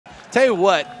Tell you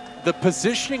what, the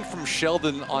positioning from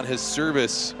Sheldon on his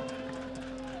service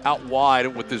out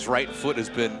wide with his right foot has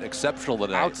been exceptional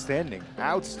tonight. Outstanding,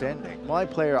 outstanding. My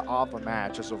player of the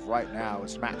match as of right now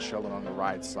is Matt Sheldon on the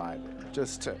right side.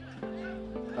 Just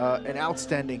an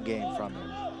outstanding game from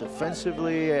him.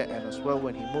 Defensively and as well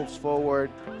when he moves forward,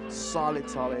 solid.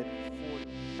 To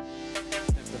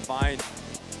find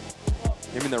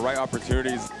him in the right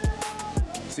opportunities.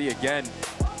 See again.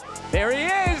 There he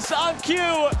is on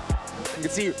cue. You can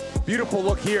see beautiful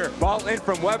look here. Ball in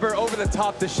from Weber over the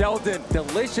top to Sheldon.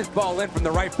 Delicious ball in from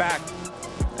the right back.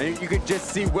 And you can just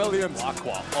see Williams.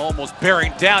 Aqua almost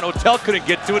bearing down. Hotel couldn't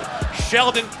get to it.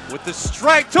 Sheldon with the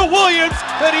strike to Williams.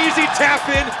 That easy tap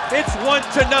in. It's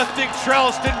 1-0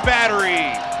 Charleston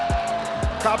Battery.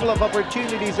 Couple of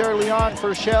opportunities early on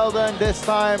for Sheldon. This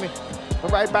time the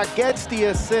right back gets the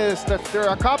assist. There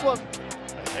are a couple of...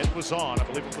 Head was on. I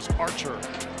believe it was Archer.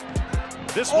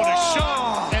 This one is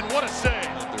shot, and what a save.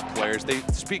 Their players, they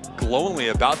speak glowingly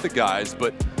about the guys,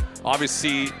 but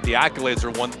obviously the accolades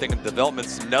are one thing and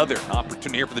development's another.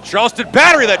 Opportunity here for the Charleston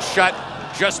Battery. That shot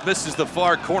just misses the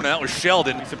far corner. That was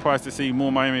Sheldon. Be surprised to see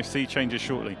more Miami FC changes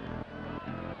shortly.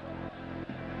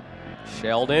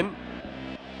 Sheldon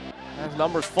has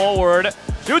numbers forward.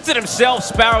 Shoots it himself.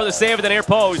 Sparrow the save at the near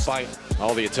post. Despite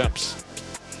all the attempts.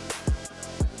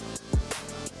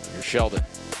 Here's Sheldon.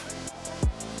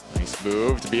 Nice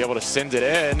move to be able to send it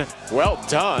in. Well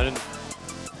done.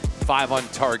 5 on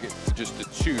target to just a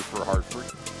 2 for Hartford.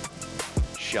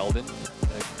 Sheldon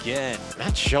again.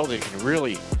 Matt Sheldon can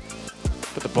really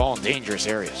put the ball in dangerous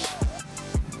areas.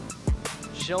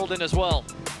 Sheldon as well.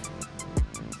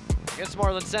 Against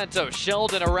Marlon Santos.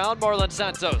 Sheldon around Marlon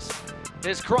Santos.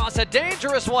 His cross, a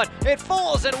dangerous one. It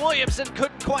falls and Williamson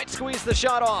couldn't quite squeeze the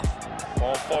shot off.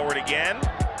 Ball forward again.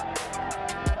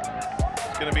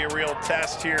 It's going to be a real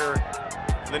test here.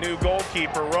 The new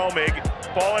goalkeeper, Romig.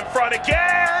 Ball in front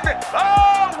again.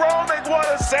 Oh, Romig, what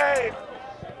a save.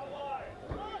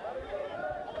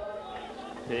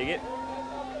 Take it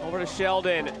over to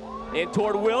Sheldon. In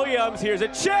toward Williams. Here's a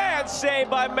chance. Saved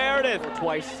by Meredith.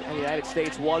 Twice in the United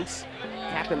States once.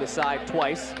 Tapping the side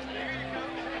twice.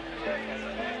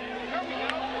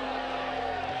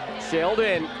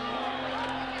 Sheldon.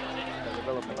 The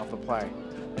development of the play.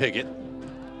 Piggott.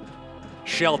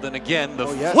 Sheldon again. The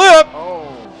yes. flip.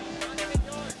 Oh.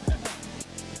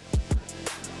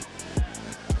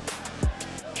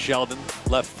 Sheldon,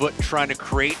 left foot trying to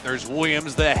create. There's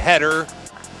Williams, the header.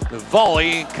 The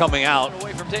volley coming out.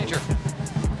 Away from danger.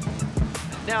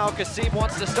 Now Kasim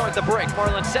wants to start the break.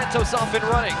 Marlon Santos off and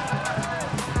running.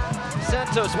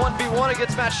 Santos 1v1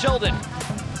 against Matt Sheldon.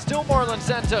 Still Marlon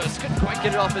Santos. Couldn't quite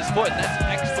get it off his foot. That's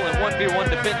excellent 1v1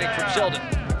 defending from Sheldon.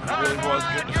 It really was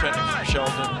good defending from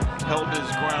Sheldon. Held his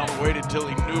ground, waited till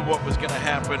he knew what was going to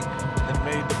happen, and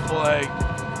made the play.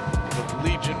 The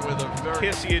Legion with a very...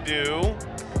 Kissiadou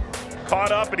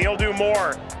caught up, and he'll do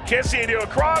more. Kissiadou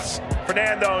across.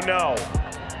 Fernando, no.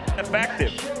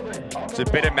 Effective. It's a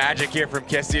bit of magic here from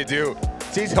Kissiadou.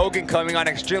 Sees Hogan coming on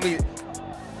extremely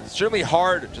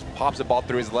hard. Just pops the ball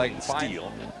through his leg.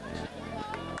 Steal.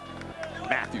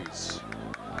 Matthews.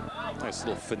 Nice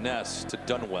little finesse to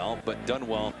Dunwell, but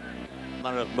Dunwell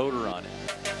not enough motor on it.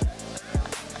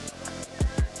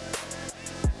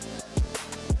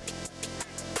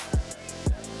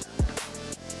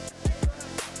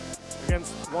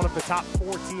 Against one of the top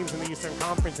 4 teams in the Eastern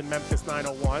Conference in Memphis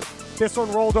 901. This one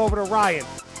rolled over to Ryan.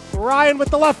 Ryan with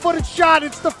the left-footed shot.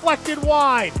 It's deflected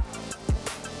wide.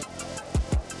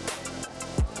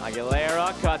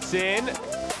 Aguilera cuts in.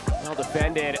 Well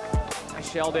defended by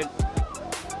Sheldon.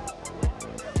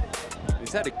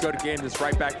 He's had a good game, this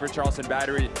right back for Charleston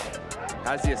Battery.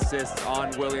 Has the assist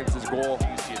on Williams' goal.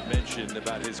 He had mentioned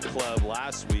about his club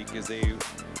last week as they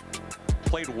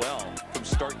played well from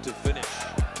start to finish.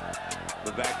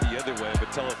 But back the other way,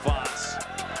 but Telefaz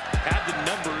had the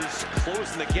numbers,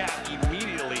 closing the gap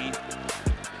immediately.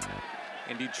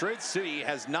 And Detroit City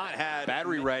has not had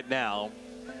Battery right now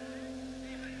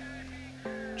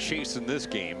chasing this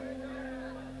game.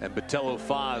 And Botello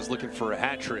Faz looking for a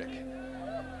hat trick.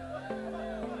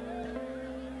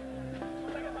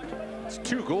 It's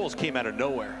 2 goals came out of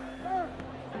nowhere.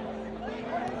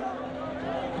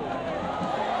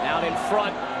 Out in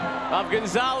front of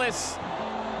Gonzalez.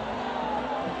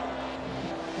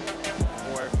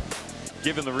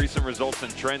 Given the recent results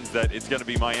and trends, that it's going to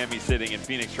be Miami sitting and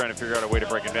Phoenix trying to figure out a way to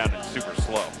break him down, and super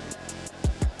slow.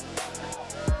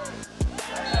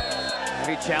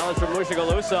 Heavy challenge from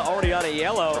Mushagalusa, already on a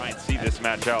yellow. Try and see this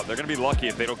match out. They're going to be lucky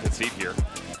if they don't concede here.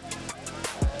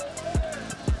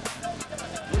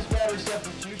 This battery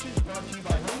substitution brought to you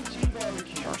by Home Team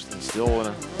Barbecue. Charleston still in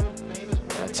a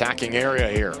attacking area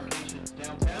here.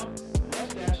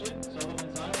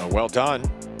 Well done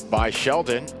by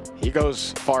Sheldon. He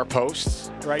goes far posts.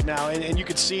 Right now, and you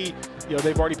can see, you know,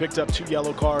 they've already picked up 2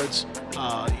 yellow cards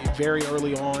very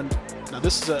early on. Now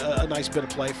this is a nice bit of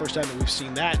play, first time that we've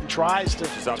seen that, and tries to...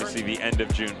 Which is obviously the end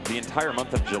of June, the entire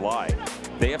month of July.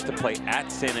 They have to play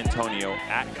at San Antonio,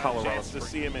 at Colorado. Chance to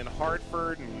see him in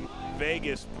Hartford and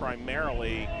Vegas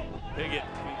primarily. Piggott,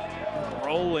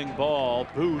 rolling ball.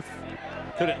 Booth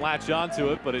couldn't latch onto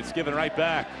it, but it's given right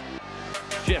back.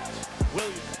 Shift.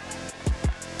 Williams.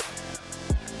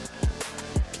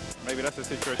 Maybe that's a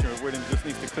situation where Williams just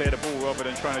needs to clear the ball rather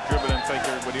than trying to dribble and take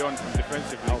everybody on from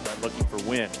defensively. Looking for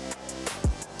win.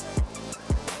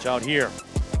 Watch out here.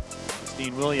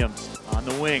 Dean Williams on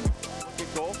the wing. Good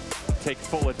goal. Take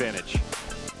full advantage.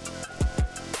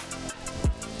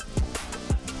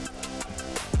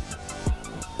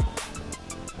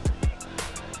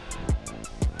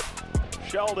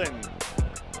 Sheldon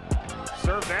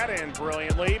served that in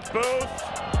brilliantly.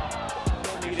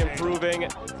 Booth. Need improving.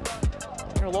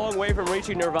 They're a long way from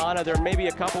reaching nirvana. They're maybe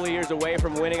a couple of years away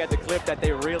from winning at the clip that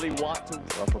they really want to.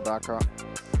 Roughnecks.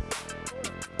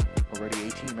 Already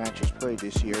 18 matches played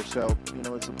this year, so, you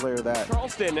know, it's a player that...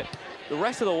 Charleston, the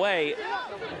rest of the way,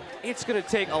 it's going to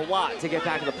take a lot to get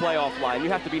back to the playoff line. You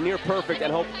have to be near perfect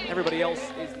and hope everybody else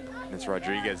is... It's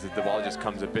Rodriguez. The ball just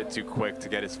comes a bit too quick to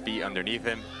get his feet underneath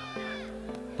him.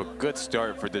 But good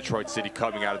start for Detroit City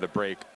coming out of the break.